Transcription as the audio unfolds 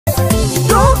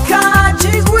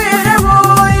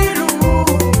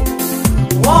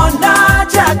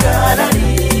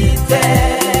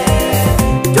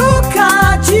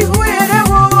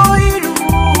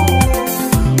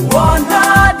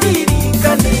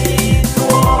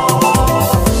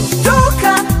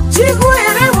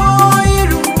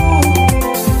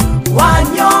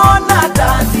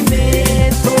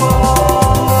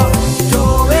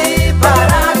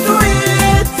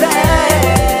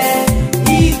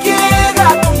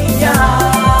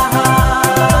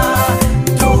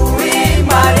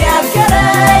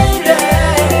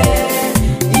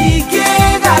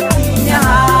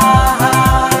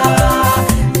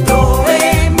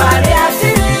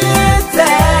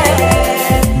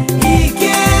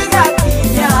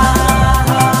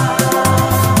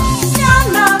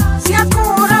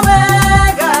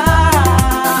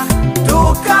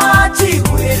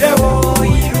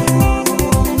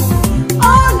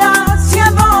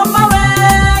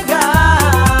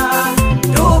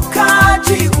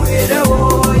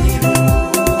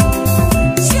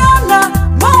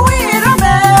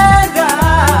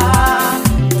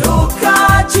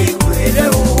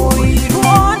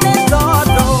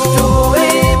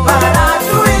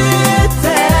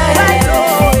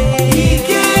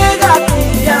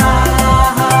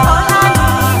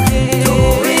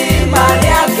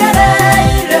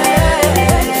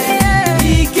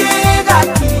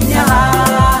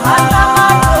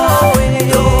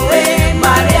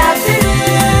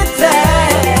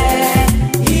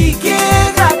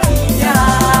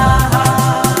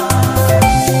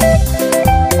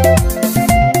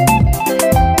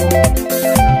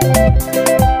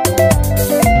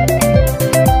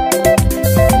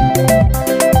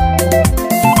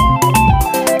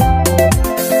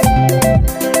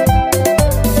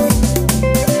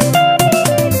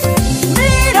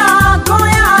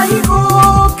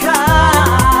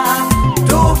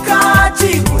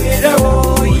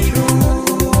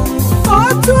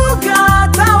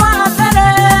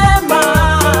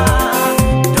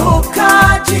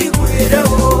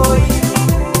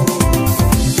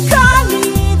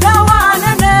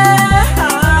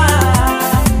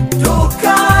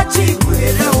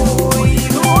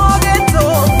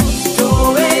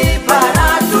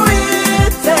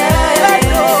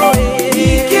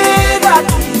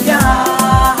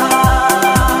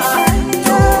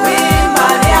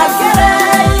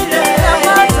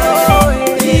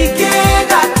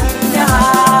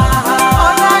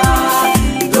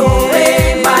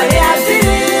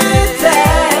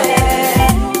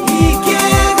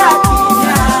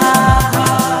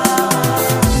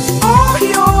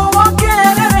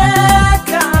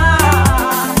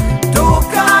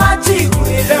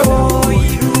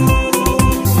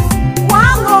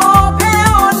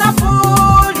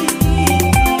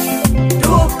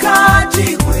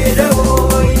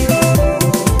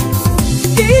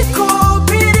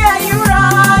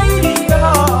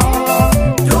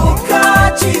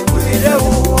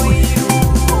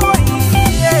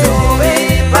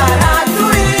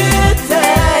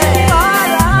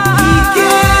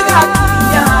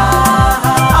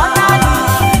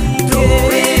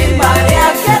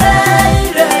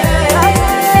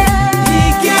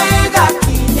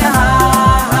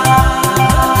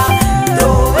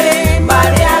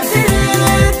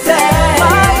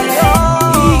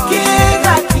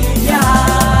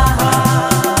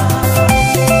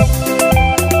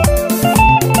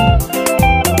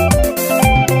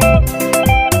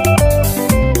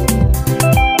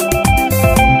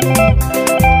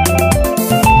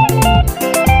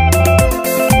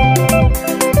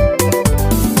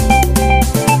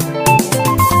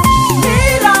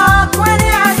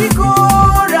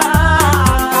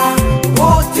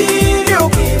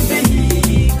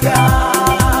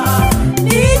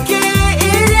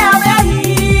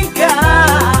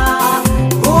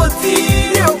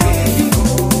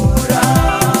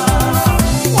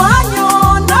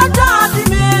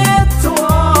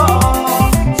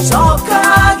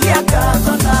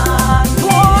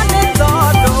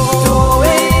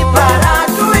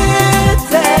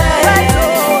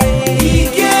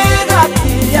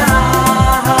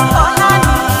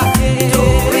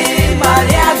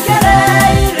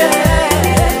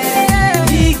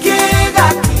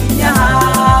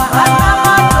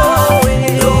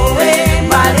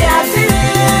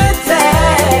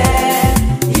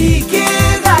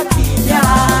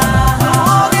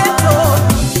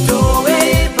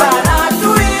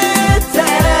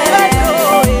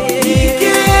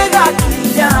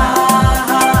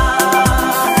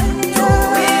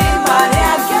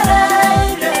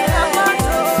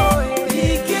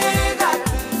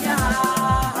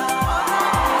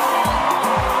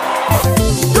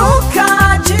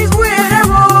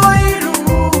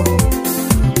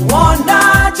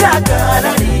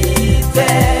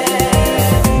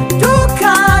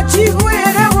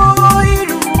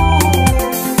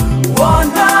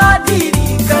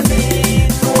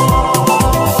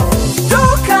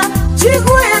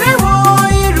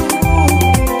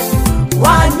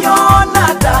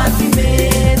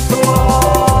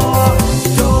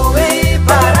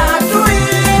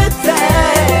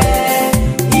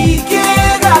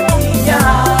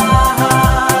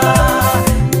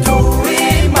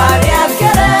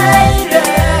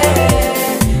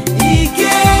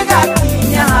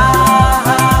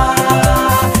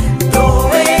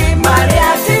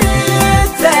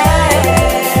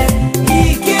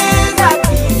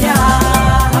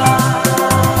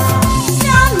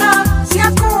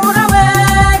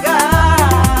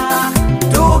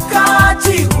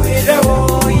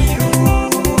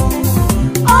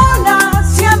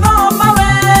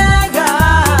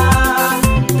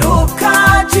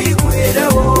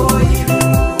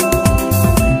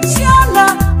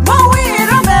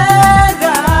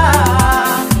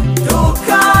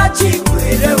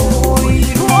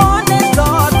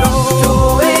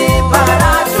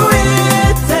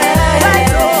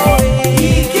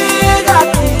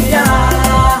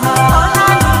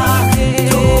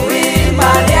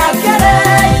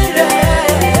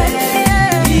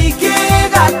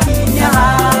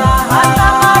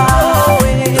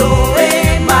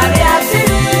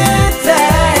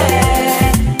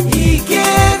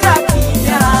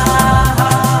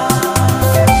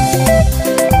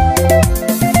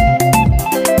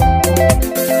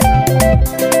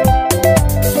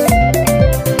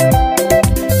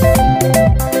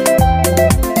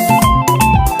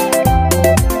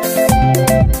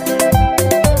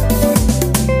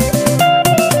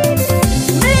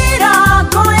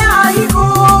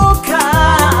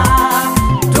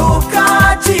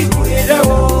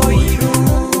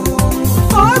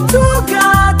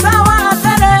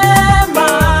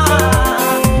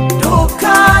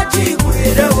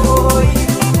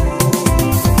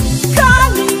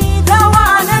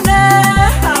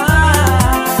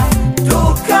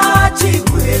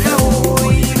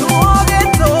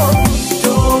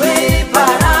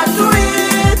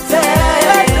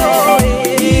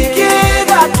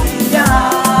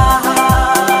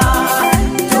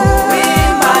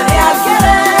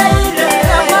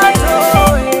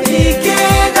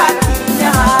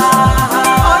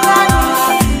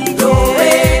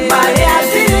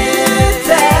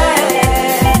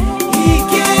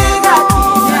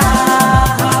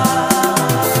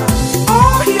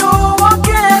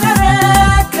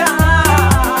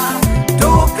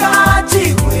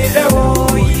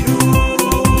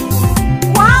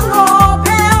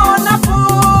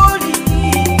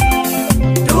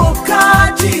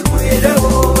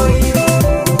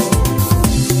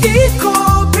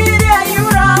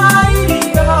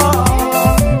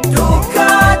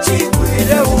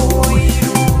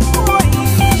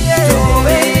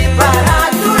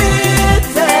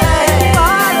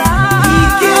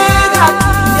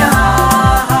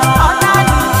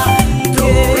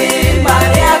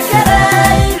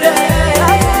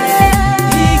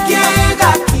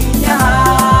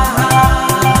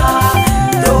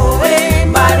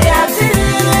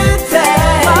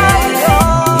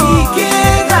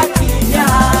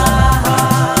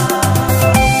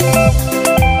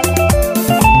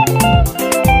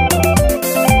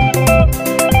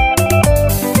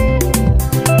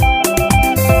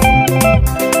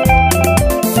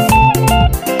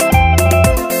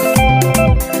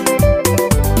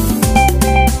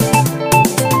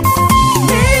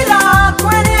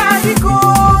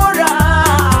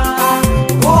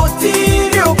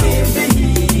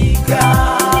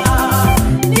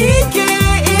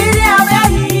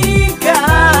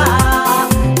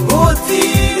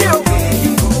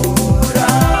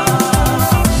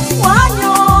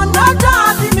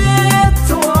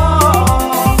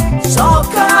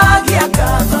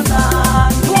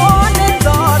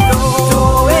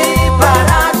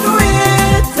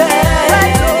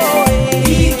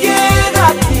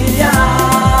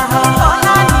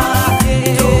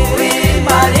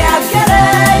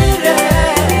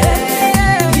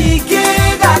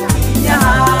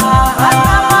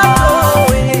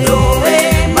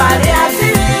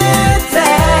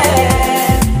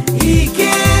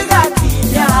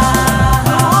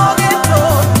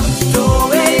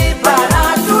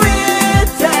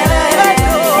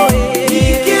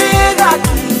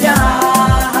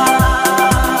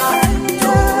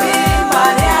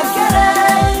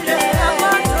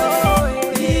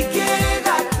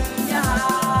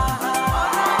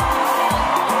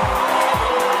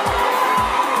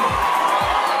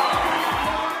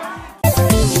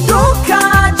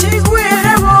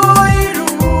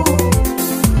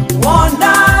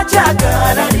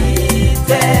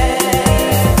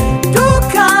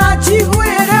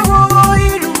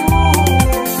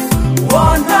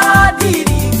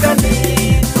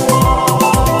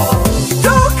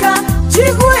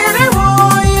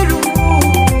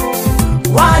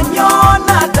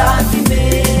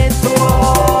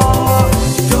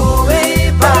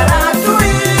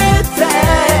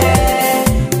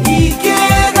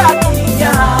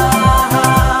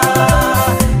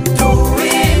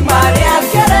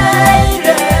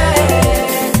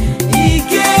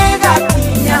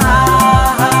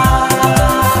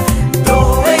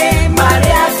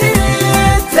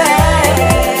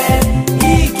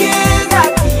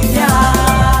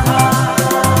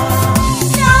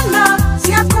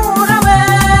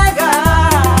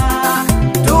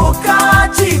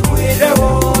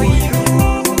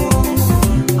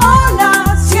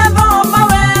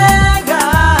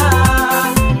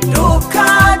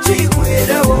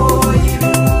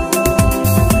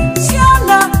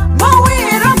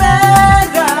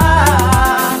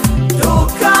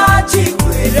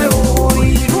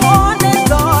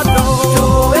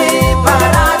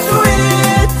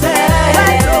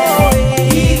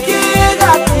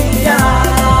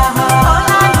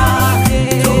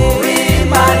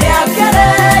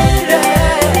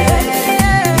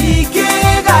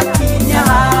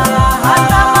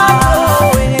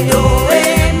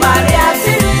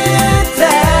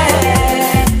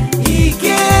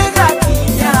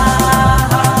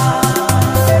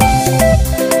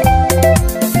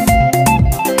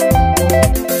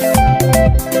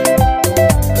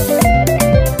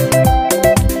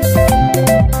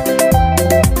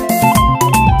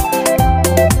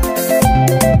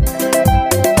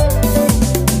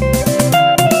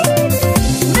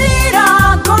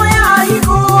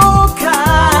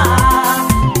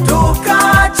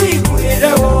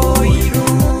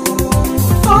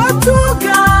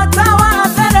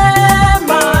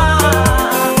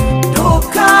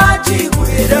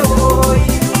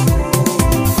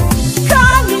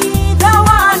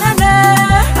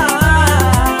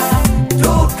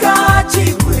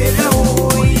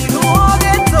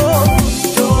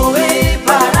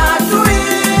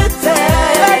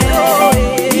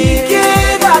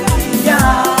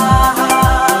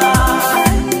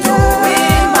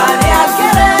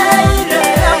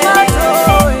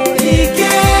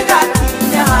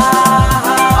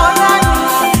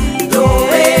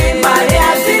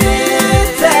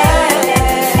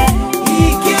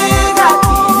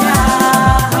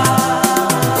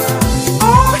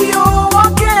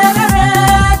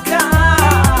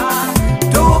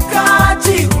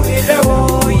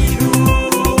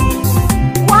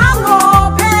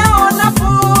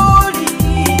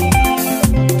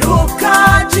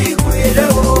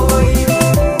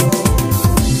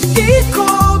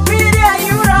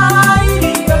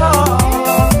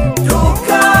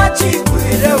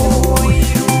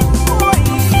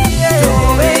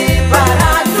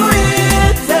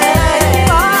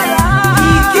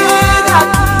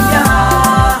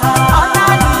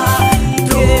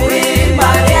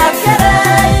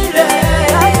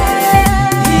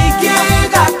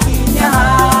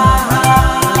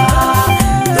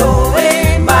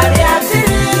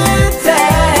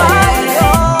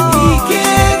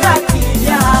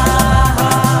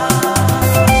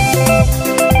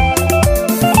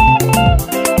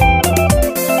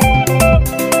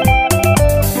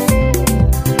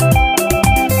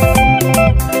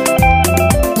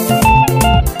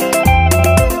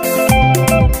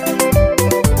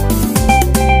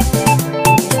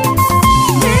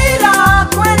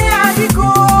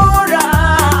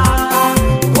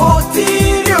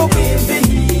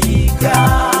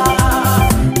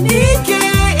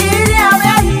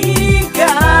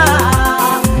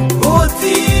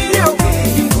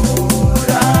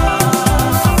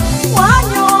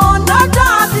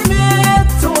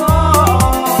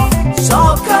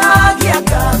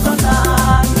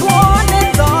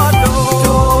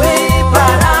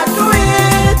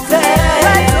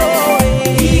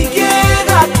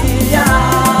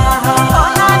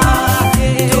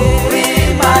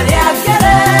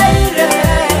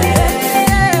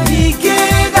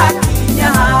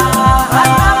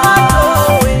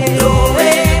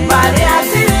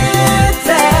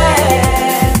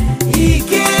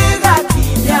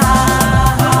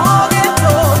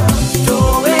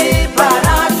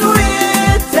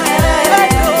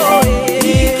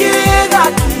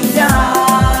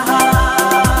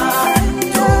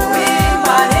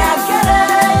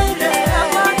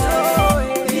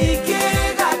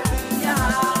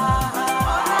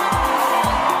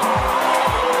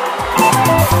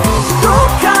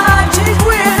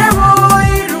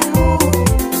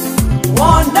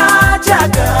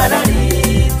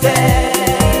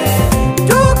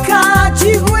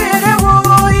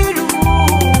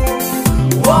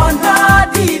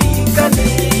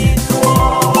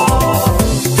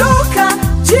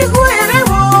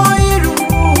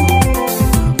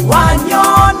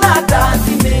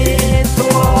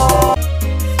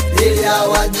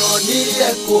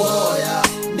wanyonirie kuhoya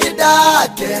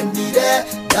nidakenire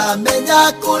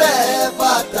ndamenya kure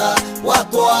bata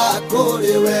wakwa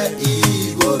kuri we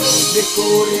iguru ni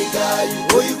kuri Ngai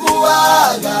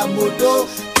uiguaga mundu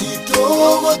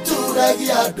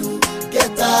tituguturagia andu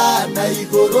ngeta na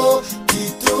iguru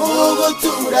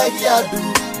tituguturagia andu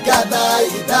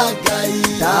ngathaitha Ngai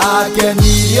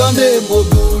ndakenirio ni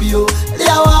muthurio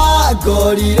ria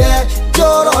wangorire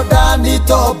Jorodani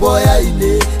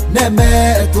tomboya-ini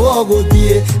nemetwo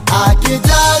guthie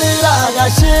akinjarira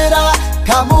gacira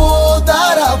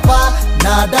kamutharaba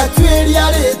na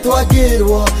ndatwiria ritwa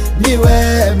ngirwo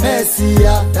niwe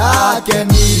Mesia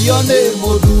ndakenirio ni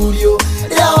muthurio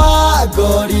ria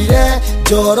wangorire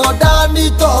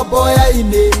Jorodani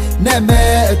tomboya-ini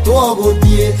nemetwo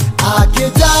guthie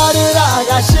akinjarira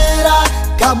gacira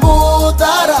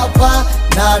kamutharaba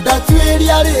na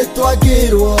ndatwiria ritwa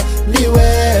ngirwo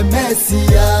niwe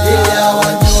Mesia ria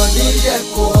wanyonirie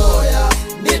kuhoya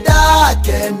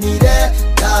nidakenire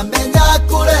ndamenya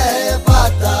kure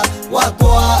bata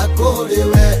wakwa kuri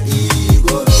we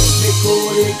iguru ni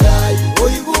kuri Ngai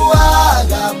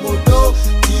uiguaga mundu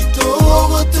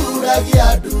tituguturagia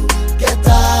andu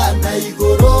ngeta na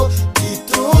iguru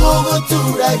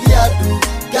tituguturagia andu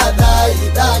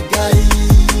ngathaitha Ngai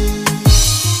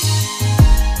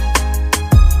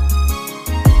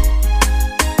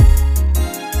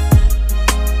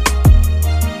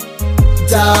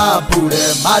Jabure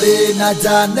marina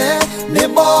jane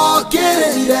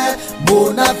nimokirire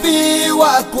munabii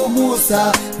waku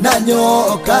Musa na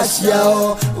nyoka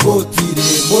ciao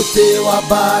gutire muti wa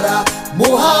bara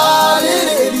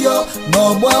muhariririo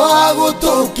nomwe wa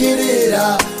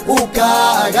gutukirira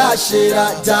ukagacira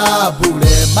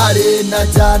Jabure marina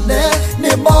jane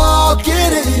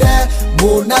nimokirire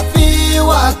munabii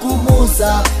waku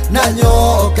Musa na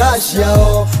nyoka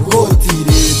ciao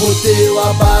gutire muti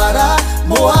wa bara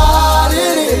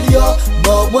muhariririo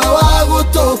nomwe wa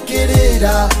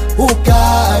gutukirira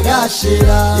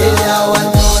ukagacira ria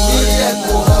wanyonirie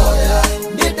kuhoya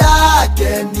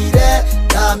nidakenire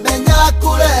ndamenya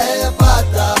kure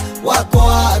bata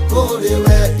wakwa kuri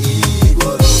we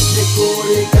iguru ni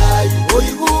kuri Ngai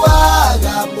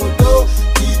uiguaga mundu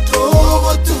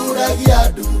tituguturagia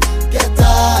andu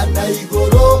ngeta na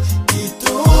iguru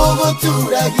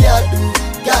tituguturagia andu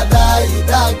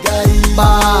ngathaitha Ngai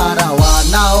bara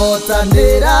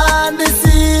wanaotanira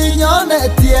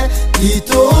nicinyonetie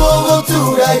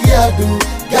tituguturagia andu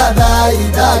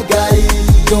ngathaitha Ngai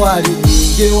ndwari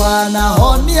nyingi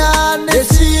wanahonia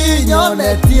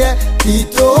nicinyonetie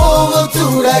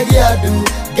tituguturagia andu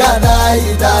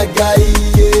ngathaitha Ngai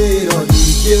iro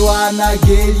nyingi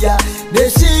wanagiria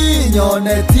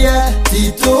nicinyonetie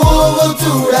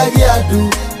tituguturagia andu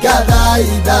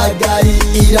ngathaitha Ngai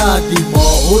irathimo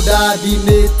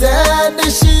undathimite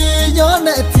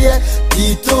nicinyonetie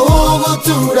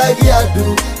tituguturagia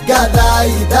andu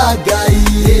ngathaitha Ngai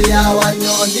ria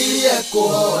wanyonirie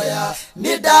kuhoya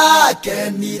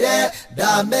nidakenire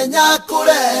ndamenya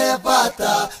kure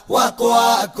bata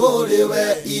wakwa kuri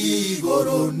we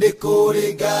iguru ni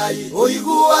kuri Ngai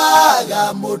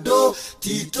uiguaga mundu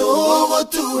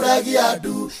tituguturagia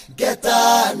andu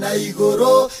ngeta na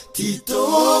iguru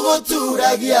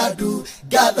tituguturagia andu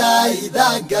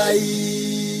ngathaitha Ngai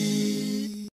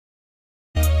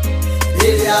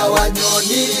ria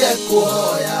wanyonirie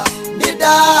kuhoya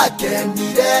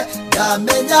nidakenire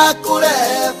ndamenya kure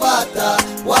bata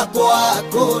wakwa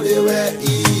kuri we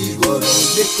iguru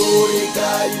ni kuri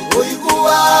Ngai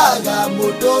uiguaga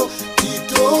mundu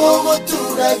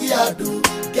tituguturagia andu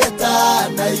ngeta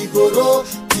na iguru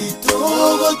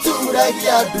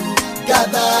tituguturagia andu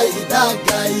ngathaitha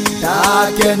Ngai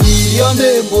ndakenirio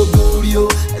ni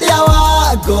muthurio ria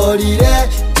wangorire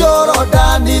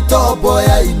Jorodani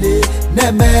tomboya-ini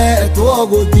nemetwo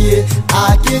guthie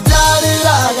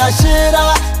akinjarira gacira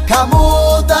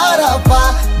kamutharaba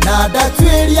na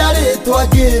ndatwiria ritwa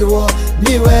ngirwo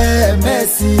niwe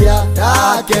Mesia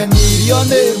ndakenirio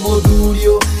ni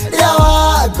muthurio ria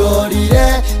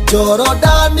wangorire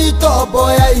Jorodani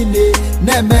tomboya-ini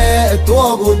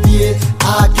nemetwo guthie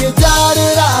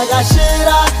akinjarira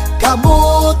gacira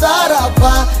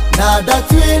kamutharaba na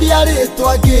ndatwiria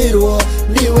ritwa ngirwo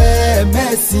niwe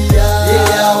Mesia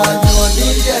ria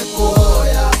wanyonirie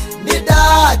kuhoya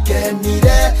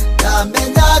nidakenire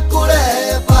ndamenya kure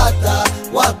bata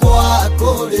wakwa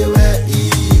kuri we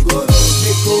iguru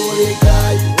ni kuri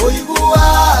Ngai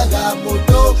uiguaga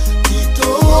mundu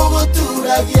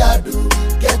tituguturagia andu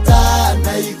ngeta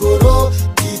na iguru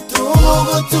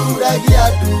tituguturagia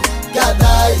andu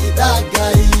ngathaitha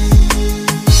Ngai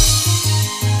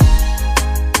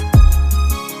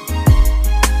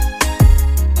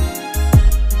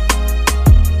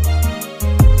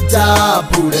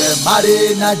Jambure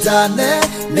marina jane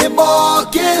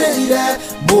nimokirire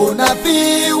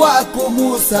munabii waku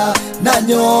Musa na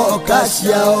nyoka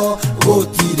ciao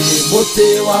gutire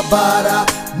muti wa bara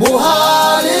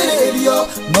muhariririo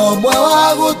no mwe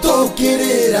wa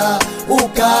gutukirira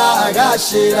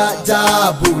ukagacira.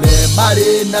 Jambure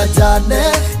marina jane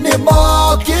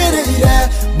nimokirire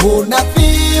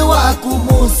munabii waku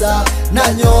Musa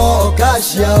na nyoka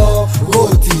ciao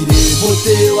gutire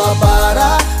muti wa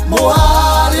bara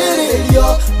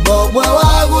muhariririo no mwe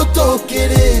wa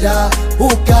gutukirira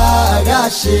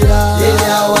ukagacira.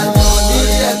 Ria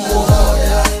wanyonire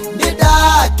kuhoya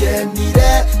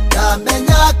nidakenire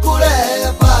ndamenya kure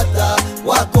bata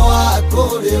wakwa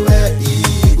kuriwe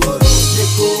iguru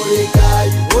nikuri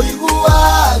Ngai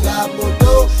uiguaga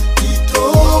mundu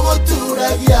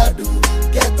ituguturagia andu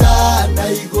ngeta na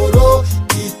iguru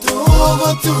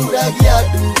ituguturagia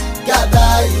andu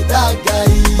ngathaitha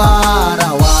Ngai. Bara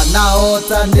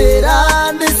wanaotanira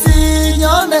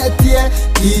nicinyonetie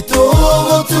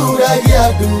ituguturagia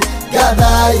andu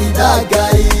ngathaitha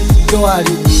Ngai.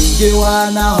 Ndwari nyingĩ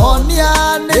wanahonia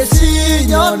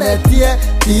nĩcinyonetie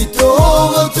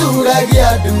ituguturagia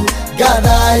andu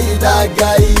ngathaitha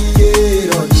Ngai.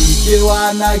 Ĩro nyingĩ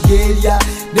wanagĩria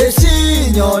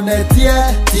nĩcinyonetie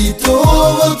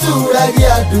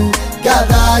ituguturagia andu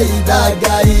ngathaitha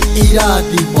Ngai.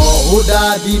 Irathimo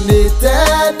ũndathimĩte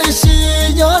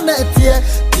nĩcinyonetie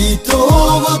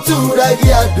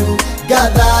ituguturagia andu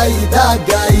ngathaitha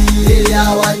Ngai. Rĩrĩa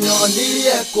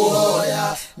wanyonirie kuhoya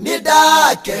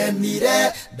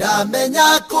nidakenire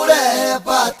ndamenya kure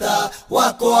bata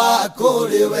wakwa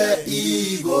kuriwe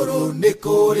iguru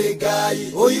nikuri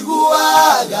Ngai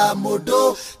uiguaga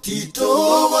mundu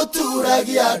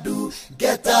tituguturagia andu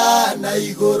ngeta na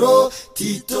iguru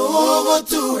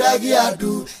tituguturagia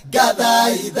andu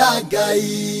ngathaitha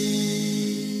Ngai.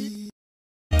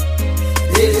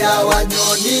 Rĩrĩa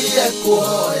wanyonirie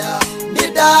kuhoya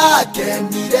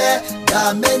nidakenire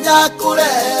ndamenya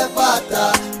kure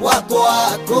bata wakwa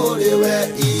kuriwe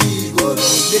iguru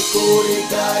nikuri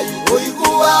Ngai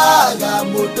uiguaga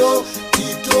mundu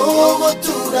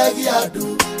tituguturagia andu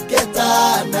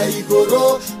ngeta na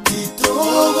iguru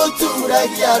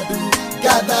tituguturagia andu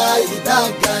ngathaitha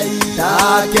Ngai.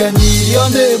 Ndakenirio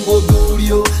nĩ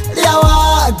mũthurio rĩrĩa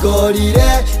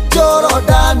wangorire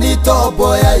Jorodani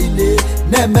tomboya-inĩ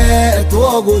nemetwo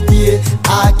gũthiĩ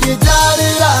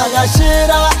akĩnjarĩra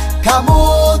gacĩra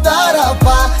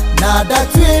kamũtharaba na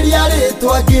ndatuĩria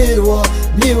rĩtwa ngĩrwo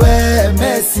niwe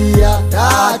Mesia.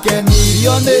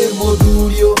 Ndakenirio nĩ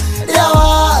mũthurio rĩrĩa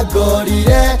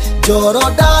wangorire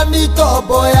Jorodani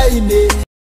tomboya-inĩ.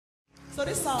 So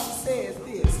this song says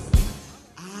this: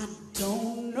 I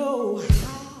don't know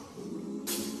how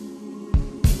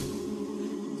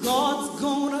God's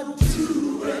gonna do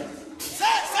it,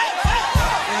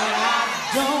 and I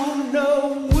don't know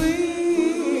when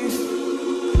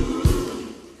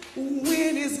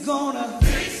it's gonna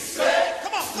fix it.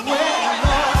 Come on, come on. Well,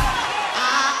 Lord, I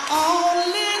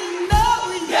only know,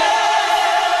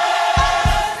 yeah,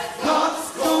 God's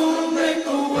gonna make a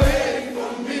way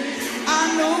for me. I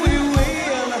know He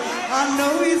will. I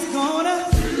know He's gonna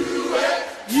do it.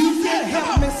 You can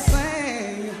help me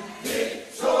sing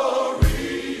victory.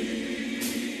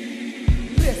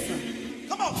 Listen,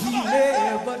 come on, come on. He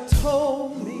never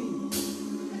told me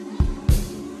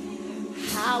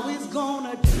how He's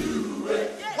gonna do it.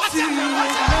 Watch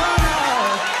out!